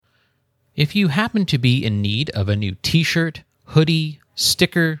If you happen to be in need of a new t-shirt, hoodie,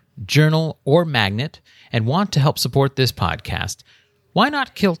 sticker, journal, or magnet and want to help support this podcast, why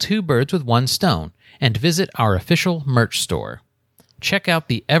not kill two birds with one stone and visit our official merch store? Check out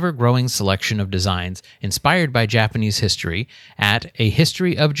the ever-growing selection of designs inspired by Japanese history at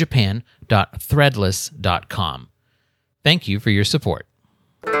ahistoryofjapan.threadless.com. Thank you for your support.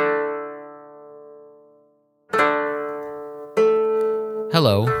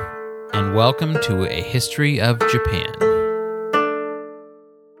 Hello, and welcome to A History of Japan.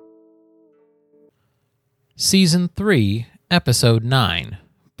 Season 3, Episode 9,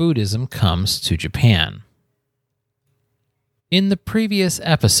 Buddhism Comes to Japan. In the previous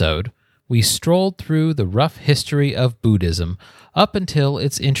episode, we strolled through the rough history of Buddhism up until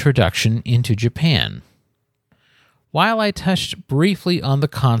its introduction into Japan. While I touched briefly on the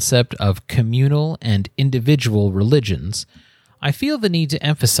concept of communal and individual religions, I feel the need to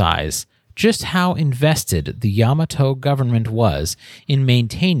emphasize just how invested the Yamato government was in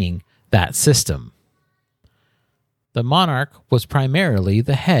maintaining that system. The monarch was primarily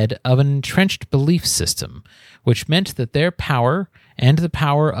the head of an entrenched belief system, which meant that their power and the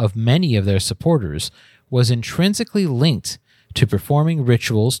power of many of their supporters was intrinsically linked to performing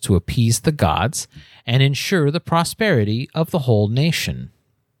rituals to appease the gods and ensure the prosperity of the whole nation.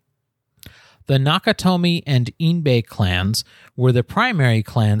 The Nakatomi and Inbei clans were the primary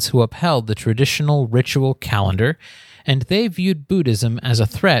clans who upheld the traditional ritual calendar, and they viewed Buddhism as a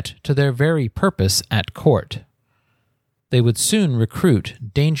threat to their very purpose at court. They would soon recruit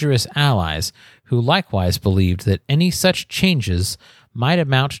dangerous allies who likewise believed that any such changes might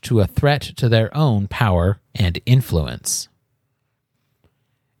amount to a threat to their own power and influence.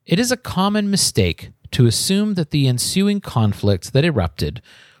 It is a common mistake to assume that the ensuing conflict that erupted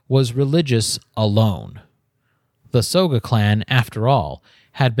was religious alone. The Soga clan, after all,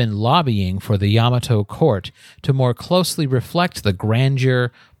 had been lobbying for the Yamato court to more closely reflect the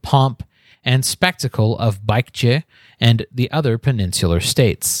grandeur, pomp, and spectacle of Baekje and the other peninsular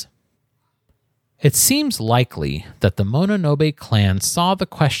states. It seems likely that the Mononobe clan saw the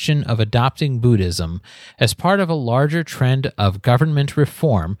question of adopting Buddhism as part of a larger trend of government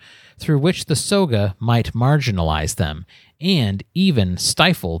reform through which the Soga might marginalize them and even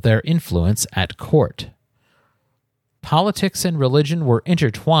stifle their influence at court. Politics and religion were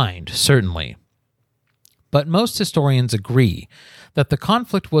intertwined, certainly, but most historians agree that the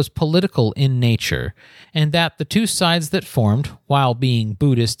conflict was political in nature, and that the two sides that formed, while being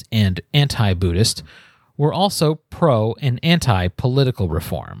Buddhist and anti-Buddhist, were also pro- and anti-political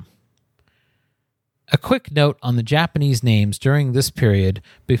reform. A quick note on the Japanese names during this period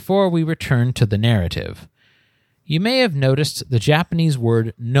before we return to the narrative. You may have noticed the Japanese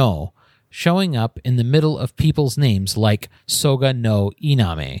word no showing up in the middle of people's names like Soga no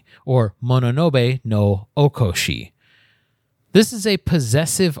Iname or Mononobe no Okoshi. This is a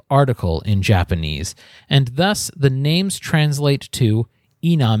possessive article in Japanese, and thus the names translate to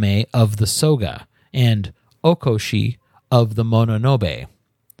Iname of the Soga and Okoshi of the Mononobe.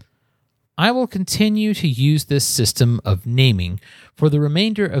 I will continue to use this system of naming for the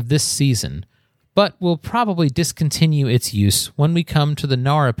remainder of this season, but will probably discontinue its use when we come to the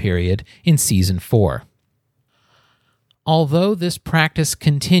Nara period in Season 4. Although this practice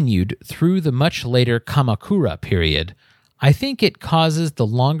continued through the much later Kamakura period, I think it causes the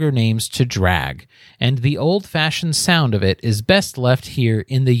longer names to drag, and the old-fashioned sound of it is best left here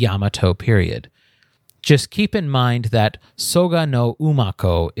in the Yamato period. Just keep in mind that Soga no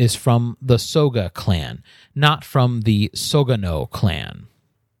Umako is from the Soga clan, not from the Sogano clan.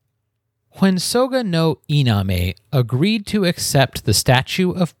 When Soga no Iname agreed to accept the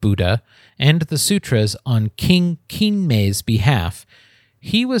statue of Buddha and the sutras on King Kinmei's behalf,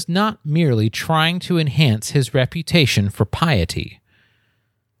 he was not merely trying to enhance his reputation for piety.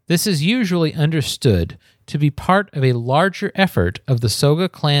 This is usually understood to be part of a larger effort of the Soga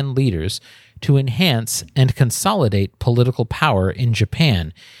clan leaders to enhance and consolidate political power in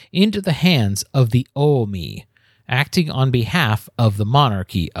Japan into the hands of the Oomi, acting on behalf of the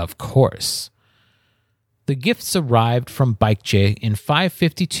monarchy, of course. The gifts arrived from Baekje in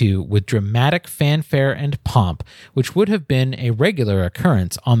 552 with dramatic fanfare and pomp, which would have been a regular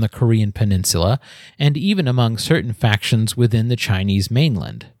occurrence on the Korean peninsula and even among certain factions within the Chinese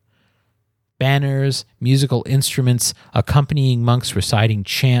mainland. Banners, musical instruments accompanying monks reciting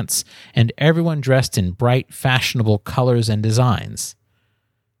chants, and everyone dressed in bright, fashionable colors and designs.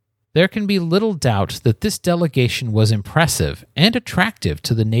 There can be little doubt that this delegation was impressive and attractive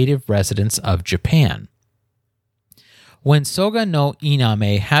to the native residents of Japan. When Soga no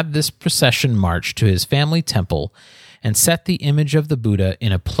Iname had this procession march to his family temple and set the image of the Buddha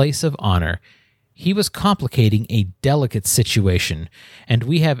in a place of honor, he was complicating a delicate situation, and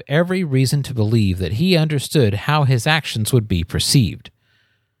we have every reason to believe that he understood how his actions would be perceived.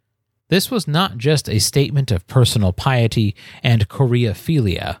 This was not just a statement of personal piety and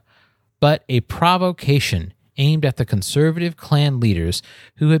choreophilia, but a provocation aimed at the conservative clan leaders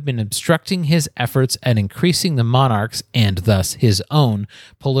who had been obstructing his efforts at increasing the monarch's and thus his own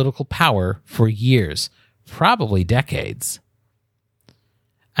political power for years, probably decades.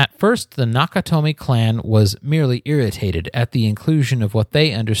 At first, the Nakatomi clan was merely irritated at the inclusion of what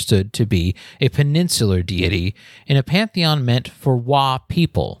they understood to be a peninsular deity in a pantheon meant for Wa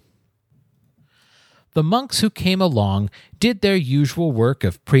people. The monks who came along did their usual work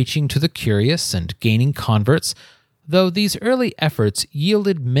of preaching to the curious and gaining converts, though these early efforts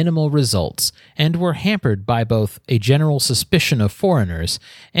yielded minimal results and were hampered by both a general suspicion of foreigners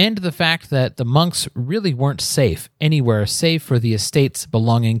and the fact that the monks really weren't safe anywhere save for the estates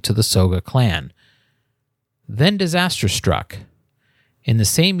belonging to the Soga clan. Then disaster struck. In the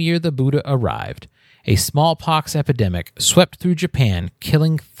same year the Buddha arrived, a smallpox epidemic swept through Japan,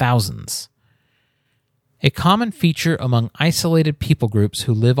 killing thousands. A common feature among isolated people groups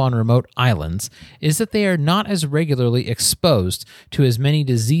who live on remote islands is that they are not as regularly exposed to as many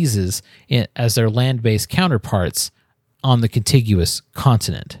diseases as their land-based counterparts on the contiguous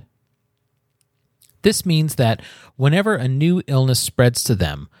continent. This means that whenever a new illness spreads to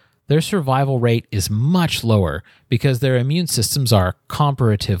them, their survival rate is much lower because their immune systems are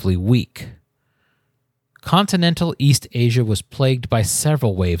comparatively weak. Continental East Asia was plagued by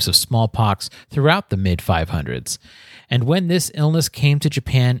several waves of smallpox throughout the mid-500s, and when this illness came to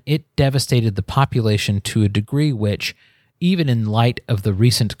Japan, it devastated the population to a degree which, even in light of the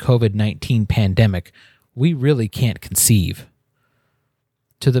recent COVID-19 pandemic, we really can't conceive.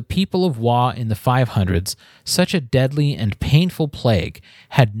 To the people of Wa in the 500s, such a deadly and painful plague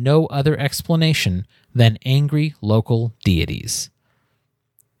had no other explanation than angry local deities.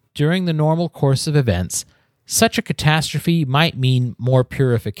 During the normal course of events, such a catastrophe might mean more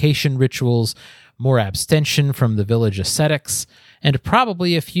purification rituals, more abstention from the village ascetics, and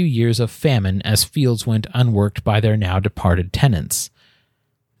probably a few years of famine as fields went unworked by their now departed tenants.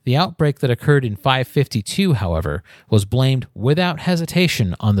 The outbreak that occurred in 552, however, was blamed without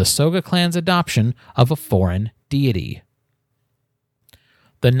hesitation on the Soga clan's adoption of a foreign deity.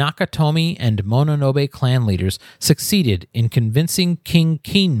 The Nakatomi and Mononobe clan leaders succeeded in convincing King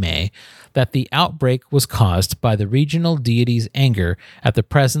Kinmei that the outbreak was caused by the regional deity's anger at the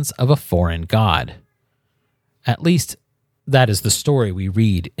presence of a foreign god. At least, that is the story we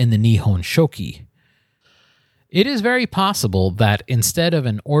read in the Nihon Shoki. It is very possible that instead of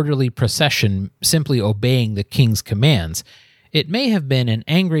an orderly procession simply obeying the king's commands, it may have been an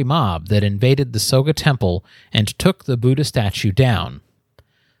angry mob that invaded the Soga temple and took the Buddha statue down.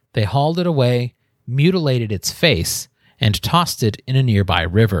 They hauled it away, mutilated its face, and tossed it in a nearby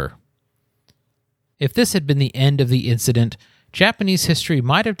river. If this had been the end of the incident, Japanese history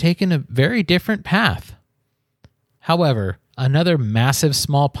might have taken a very different path. However, another massive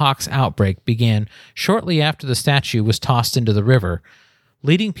smallpox outbreak began shortly after the statue was tossed into the river,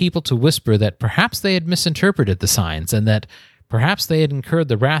 leading people to whisper that perhaps they had misinterpreted the signs and that perhaps they had incurred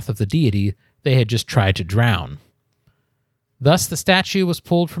the wrath of the deity they had just tried to drown. Thus, the statue was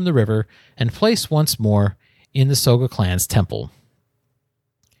pulled from the river and placed once more in the Soga clan's temple.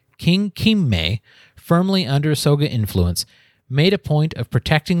 King Kinmei, firmly under Soga influence, made a point of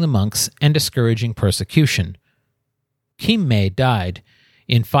protecting the monks and discouraging persecution. Kinmei died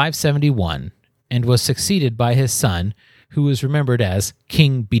in 571 and was succeeded by his son, who was remembered as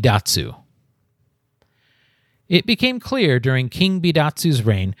King Bidatsu. It became clear during King Bidatsu's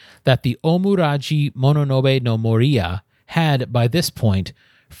reign that the Omuraji Mononobe no Moriya had, by this point,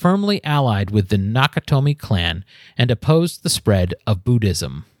 firmly allied with the Nakatomi clan and opposed the spread of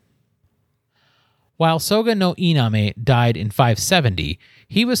Buddhism. While Soga no Iname died in 570,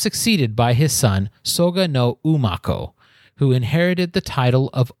 he was succeeded by his son Soga no Umako, who inherited the title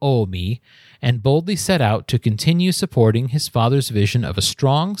of Oomi and boldly set out to continue supporting his father's vision of a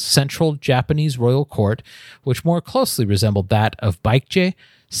strong central Japanese royal court which more closely resembled that of Baekje,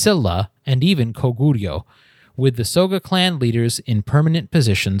 Silla, and even Koguryo, with the Soga clan leaders in permanent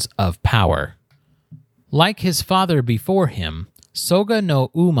positions of power. Like his father before him, Soga no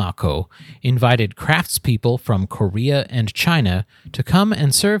Umako invited craftspeople from Korea and China to come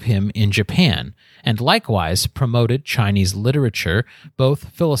and serve him in Japan, and likewise promoted Chinese literature, both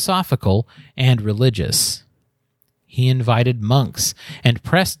philosophical and religious. He invited monks and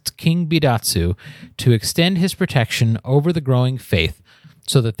pressed King Bidatsu to extend his protection over the growing faith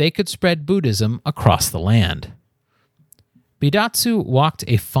so that they could spread Buddhism across the land. Bidatsu walked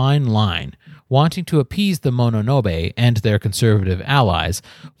a fine line, wanting to appease the Mononobe and their conservative allies,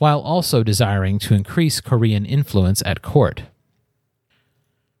 while also desiring to increase Korean influence at court.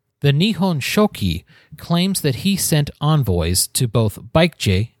 The Nihon Shoki claims that he sent envoys to both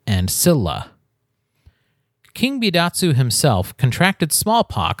Baekje and Silla. King Bidatsu himself contracted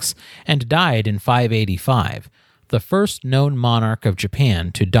smallpox and died in 585, the first known monarch of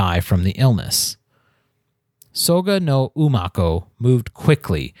Japan to die from the illness. Soga no Umako moved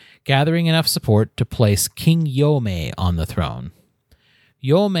quickly, gathering enough support to place King Yomei on the throne.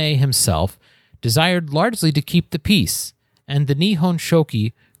 Yomei himself desired largely to keep the peace, and the Nihon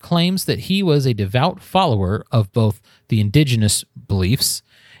Shoki claims that he was a devout follower of both the indigenous beliefs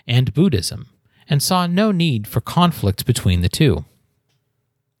and Buddhism, and saw no need for conflict between the two.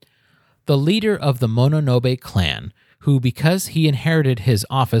 The leader of the Mononobe clan, who because he inherited his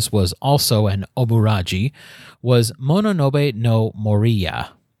office was also an Oburaji, was Mononobe no Moriya.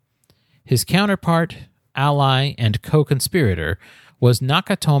 His counterpart, ally, and co-conspirator was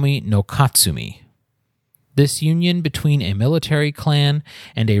Nakatomi no Katsumi. This union between a military clan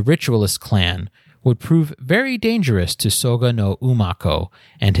and a ritualist clan would prove very dangerous to Soga no Umako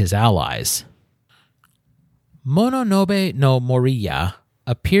and his allies. Mononobe no Moriya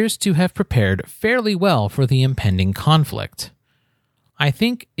appears to have prepared fairly well for the impending conflict. I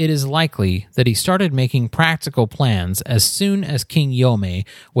think it is likely that he started making practical plans as soon as King Yomei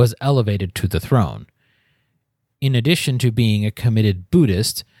was elevated to the throne. In addition to being a committed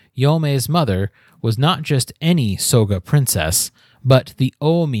Buddhist, Yomei's mother was not just any Soga princess, but the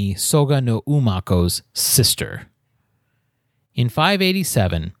Omi Soga no Umako's sister. In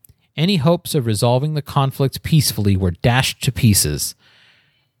 587, any hopes of resolving the conflict peacefully were dashed to pieces.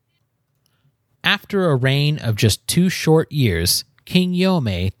 After a reign of just 2 short years, King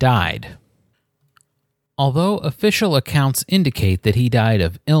Yomei died. Although official accounts indicate that he died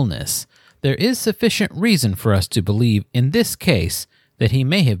of illness, there is sufficient reason for us to believe in this case that he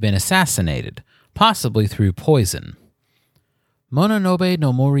may have been assassinated, possibly through poison. Mononobe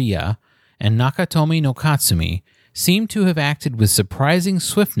no Moriya and Nakatomi no Katsumi seem to have acted with surprising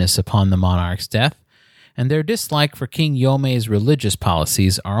swiftness upon the monarch's death, and their dislike for King Yomei's religious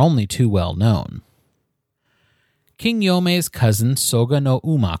policies are only too well known. King Yomei's cousin Soga no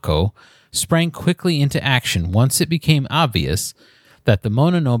Umako sprang quickly into action once it became obvious that the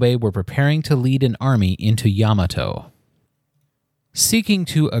Mononobe were preparing to lead an army into Yamato. Seeking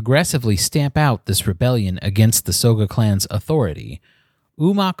to aggressively stamp out this rebellion against the Soga clan's authority,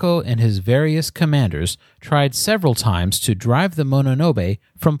 Umako and his various commanders tried several times to drive the Mononobe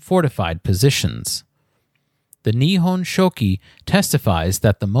from fortified positions. The Nihon Shoki testifies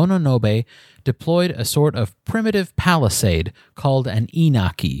that the Mononobe deployed a sort of primitive palisade called an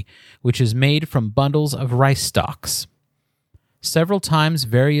inaki, which is made from bundles of rice stalks. Several times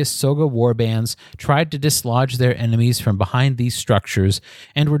various Soga warbands tried to dislodge their enemies from behind these structures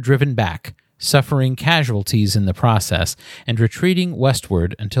and were driven back, suffering casualties in the process and retreating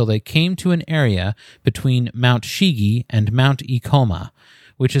westward until they came to an area between Mount Shigi and Mount Ikoma,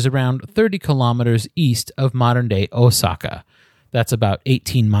 which is around 30 kilometers east of modern-day Osaka. That's about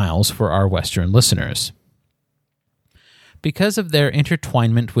 18 miles for our Western listeners. Because of their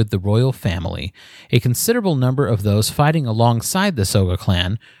intertwinement with the royal family, a considerable number of those fighting alongside the Soga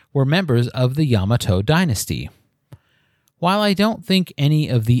clan were members of the Yamato dynasty. While I don't think any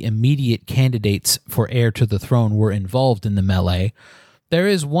of the immediate candidates for heir to the throne were involved in the melee, there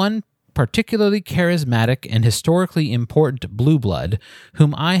is one particularly charismatic and historically important blue blood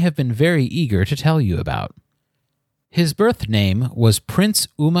whom I have been very eager to tell you about. His birth name was Prince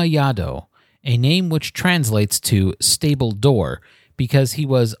Umayado, a name which translates to stable door because he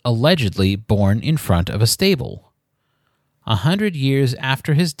was allegedly born in front of a stable. 100 years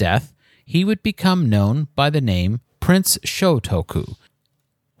after his death, he would become known by the name Prince Shotoku,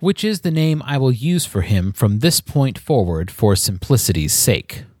 which is the name I will use for him from this point forward for simplicity's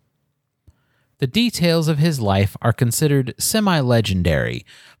sake. The details of his life are considered semi-legendary,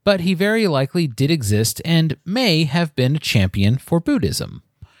 but he very likely did exist and may have been a champion for Buddhism.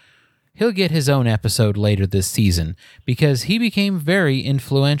 He'll get his own episode later this season because he became very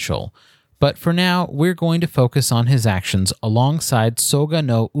influential, but for now we're going to focus on his actions alongside Soga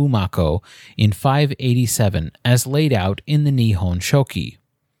no Umako in 587 as laid out in the Nihon Shoki.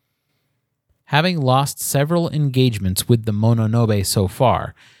 Having lost several engagements with the Mononobe so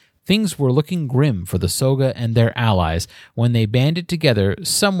far, things were looking grim for the Soga and their allies when they banded together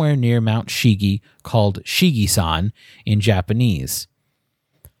somewhere near Mount Shigi, called Shigi-san in Japanese.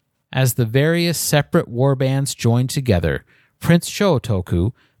 As the various separate warbands joined together, Prince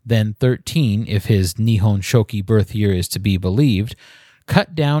Shotoku, then 13 if his Nihon Shoki birth year is to be believed,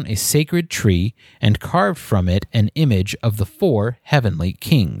 cut down a sacred tree and carved from it an image of the 4 heavenly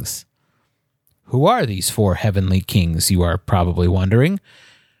kings. Who are these 4 heavenly kings, you are probably wondering?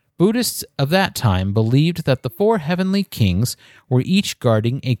 Buddhists of that time believed that the 4 heavenly kings were each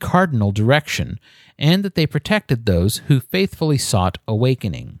guarding a cardinal direction, and that they protected those who faithfully sought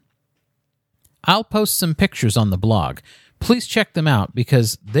awakening. I'll post some pictures on the blog. Please check them out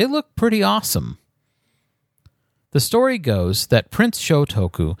because they look pretty awesome. The story goes that Prince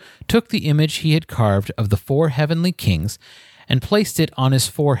Shotoku took the image he had carved of the 4 heavenly kings and placed it on his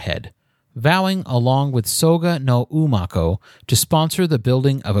forehead, vowing along with Soga no Umako to sponsor the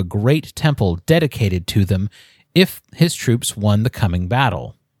building of a great temple dedicated to them if his troops won the coming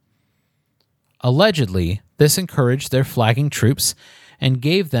battle. Allegedly, this encouraged their flagging troops and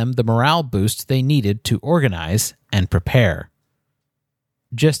gave them the morale boost they needed to organize and prepare.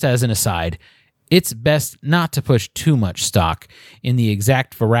 Just as an aside, it's best not to push too much stock in the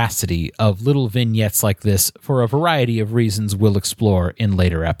exact veracity of little vignettes like this for a variety of reasons we'll explore in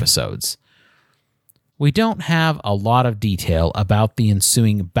later episodes. We don't have a lot of detail about the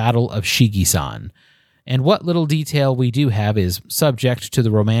ensuing Battle of Shigisan, and what little detail we do have is subject to the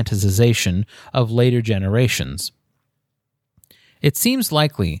romanticization of later generations. It seems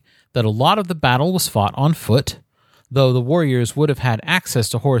likely that a lot of the battle was fought on foot, though the warriors would have had access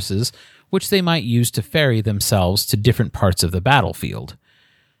to horses which they might use to ferry themselves to different parts of the battlefield.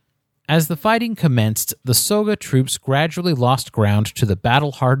 As the fighting commenced, the Soga troops gradually lost ground to the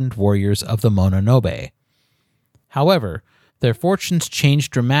battle-hardened warriors of the Mononobe. However, their fortunes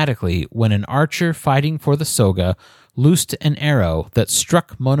changed dramatically when an archer fighting for the Soga loosed an arrow that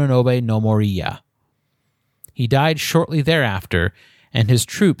struck Mononobe no Moriya. He died shortly thereafter, and his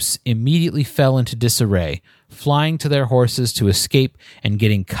troops immediately fell into disarray, flying to their horses to escape and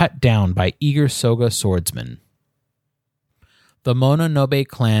getting cut down by eager Soga swordsmen. The Mononobe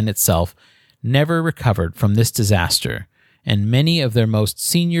clan itself never recovered from this disaster, and many of their most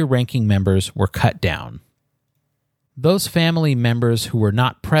senior-ranking members were cut down. Those family members who were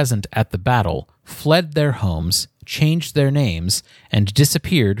not present at the battle fled their homes, changed their names, and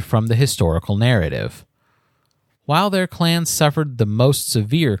disappeared from the historical narrative. While their clans suffered the most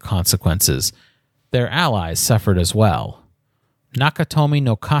severe consequences, their allies suffered as well. Nakatomi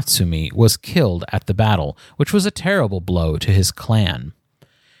no Katsumi was killed at the battle, which was a terrible blow to his clan.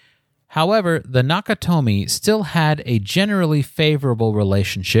 However, the Nakatomi still had a generally favorable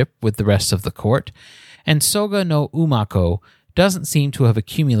relationship with the rest of the court, and Soga no Umako doesn't seem to have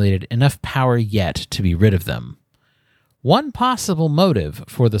accumulated enough power yet to be rid of them. One possible motive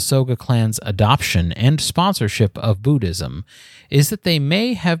for the Soga clan's adoption and sponsorship of Buddhism is that they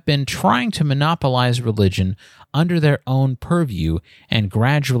may have been trying to monopolize religion under their own purview and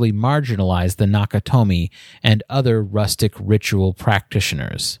gradually marginalize the Nakatomi and other rustic ritual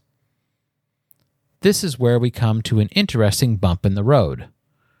practitioners. This is where we come to an interesting bump in the road.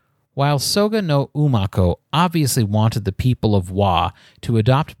 While Soga no Umako obviously wanted the people of Wa to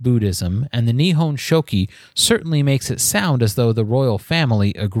adopt Buddhism, and the Nihon Shoki certainly makes it sound as though the royal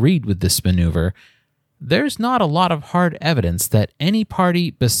family agreed with this maneuver, there's not a lot of hard evidence that any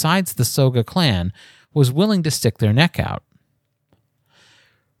party besides the Soga clan was willing to stick their neck out.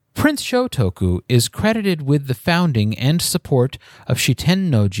 Prince Shotoku is credited with the founding and support of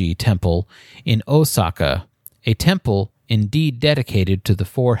Shitennoji Temple in Osaka, a temple indeed dedicated to the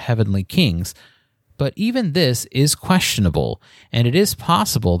 4 heavenly kings, but even this is questionable, and it is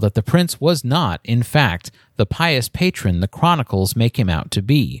possible that the prince was not, in fact, the pious patron the chronicles make him out to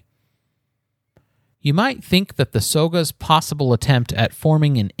be. You might think that the Soga's possible attempt at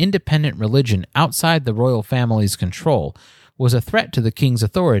forming an independent religion outside the royal family's control was a threat to the king's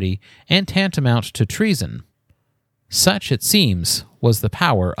authority and tantamount to treason. Such, it seems, was the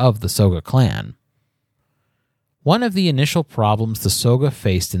power of the Soga clan. One of the initial problems the Soga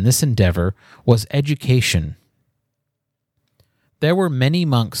faced in this endeavor was education. There were many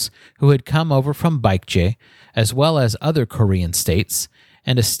monks who had come over from Baekje, as well as other Korean states,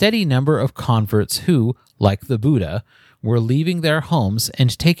 and a steady number of converts who, like the Buddha, were leaving their homes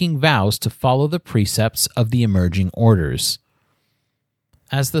and taking vows to follow the precepts of the emerging orders.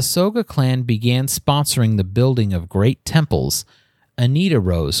 As the Soga clan began sponsoring the building of great temples, a need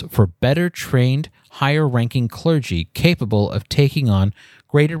arose for better trained, higher-ranking clergy capable of taking on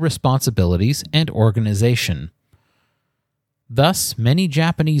greater responsibilities and organization. Thus, many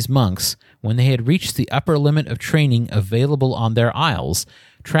Japanese monks, when they had reached the upper limit of training available on their isles,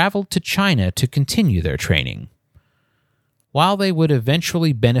 traveled to China to continue their training. While they would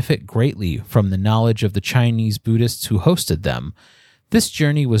eventually benefit greatly from the knowledge of the Chinese Buddhists who hosted them, This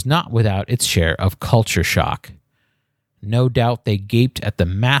journey was not without its share of culture shock. No doubt they gaped at the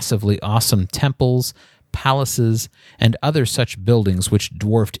massively awesome temples, palaces, and other such buildings which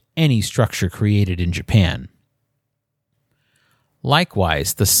dwarfed any structure created in Japan.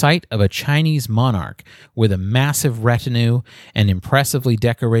 Likewise, the sight of a Chinese monarch with a massive retinue and impressively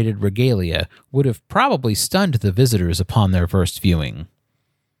decorated regalia would have probably stunned the visitors upon their first viewing.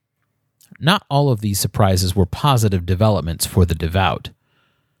 Not all of these surprises were positive developments for the devout.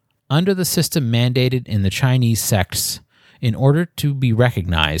 Under the system mandated in the Chinese sects, in order to be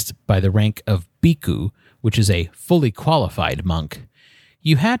recognized by the rank of bhikkhu, which is a fully qualified monk,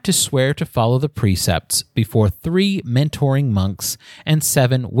 you had to swear to follow the precepts before 3 mentoring monks and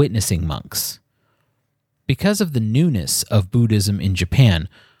 7 witnessing monks. Because of the newness of Buddhism in Japan,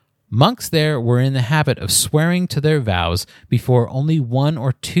 monks there were in the habit of swearing to their vows before only 1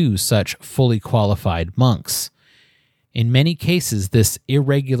 or 2 such fully qualified monks. In many cases, this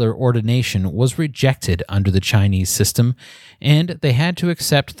irregular ordination was rejected under the Chinese system, and they had to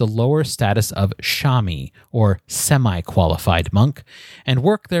accept the lower status of shami, or semi-qualified monk, and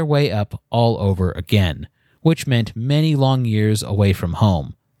work their way up all over again, which meant many long years away from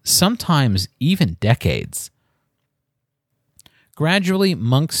home, sometimes even decades. Gradually,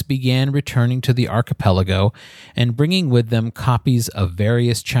 monks began returning to the archipelago and bringing with them copies of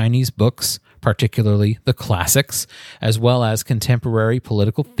various Chinese books, particularly the classics, as well as contemporary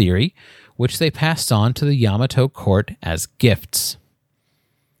political theory, which they passed on to the Yamato court as gifts.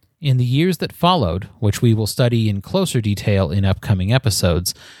 In the years that followed, which we will study in closer detail in upcoming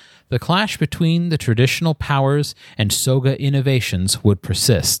episodes, the clash between the traditional powers and Soga innovations would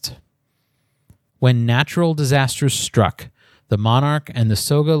persist. When natural disasters struck, the monarch and the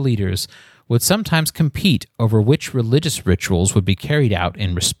Soga leaders would sometimes compete over which religious rituals would be carried out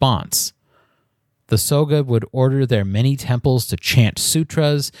in response. The Soga would order their many temples to chant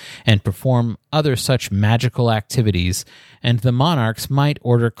sutras and perform other such magical activities, and the monarchs might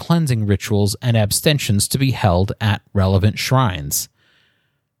order cleansing rituals and abstentions to be held at relevant shrines.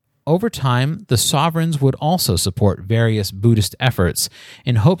 Over time, the sovereigns would also support various Buddhist efforts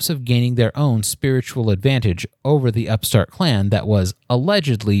in hopes of gaining their own spiritual advantage over the upstart clan that was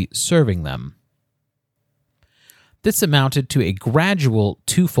allegedly serving them. This amounted to a gradual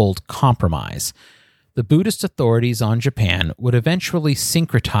twofold compromise. The Buddhist authorities on Japan would eventually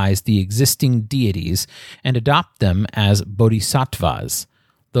syncretize the existing deities and adopt them as bodhisattvas.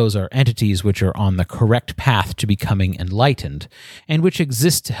 Those are entities which are on the correct path to becoming enlightened, and which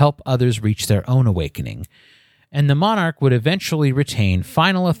exist to help others reach their own awakening. And the monarch would eventually retain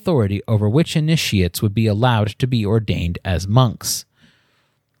final authority over which initiates would be allowed to be ordained as monks.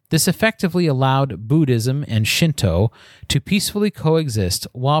 This effectively allowed Buddhism and Shinto to peacefully coexist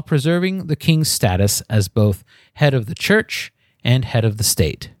while preserving the king's status as both head of the church and head of the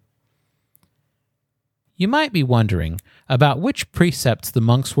state. You might be wondering about which precepts the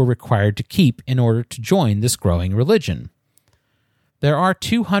monks were required to keep in order to join this growing religion. There are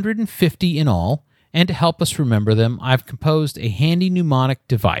 250 in all, and to help us remember them, I've composed a handy mnemonic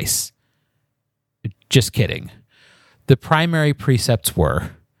device. Just kidding. The primary precepts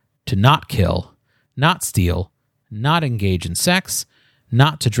were to not kill, not steal, not engage in sex,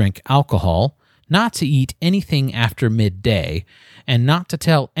 not to drink alcohol, not to eat anything after midday, and not to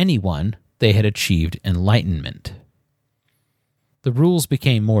tell anyone they had achieved enlightenment. The rules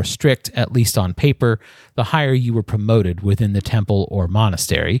became more strict, at least on paper, the higher you were promoted within the temple or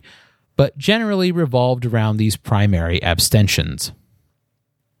monastery, but generally revolved around these primary abstentions.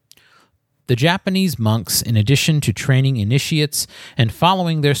 The Japanese monks, in addition to training initiates and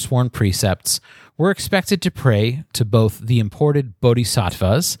following their sworn precepts, were expected to pray to both the imported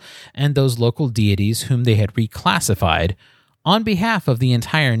bodhisattvas and those local deities whom they had reclassified on behalf of the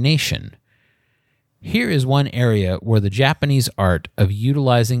entire nation. Here is one area where the Japanese art of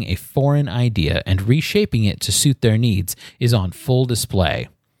utilizing a foreign idea and reshaping it to suit their needs is on full display.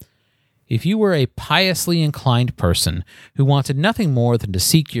 If you were a piously inclined person who wanted nothing more than to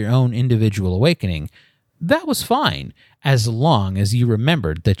seek your own individual awakening, that was fine, as long as you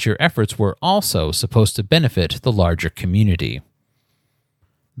remembered that your efforts were also supposed to benefit the larger community.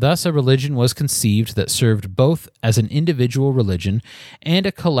 Thus, a religion was conceived that served both as an individual religion and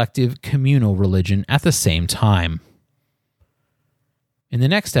a collective communal religion at the same time. In the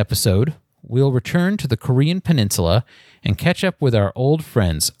next episode, we'll return to the Korean Peninsula and catch up with our old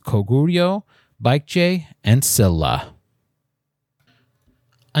friends Koguryo, Baekje, and Silla.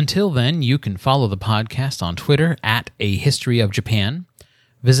 Until then, you can follow the podcast on Twitter at A History of Japan,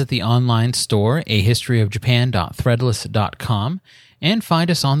 visit the online store ahistoryofjapan.threadless.com, and find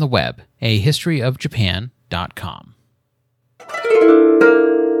us on the web, ahistoryofjapan.com.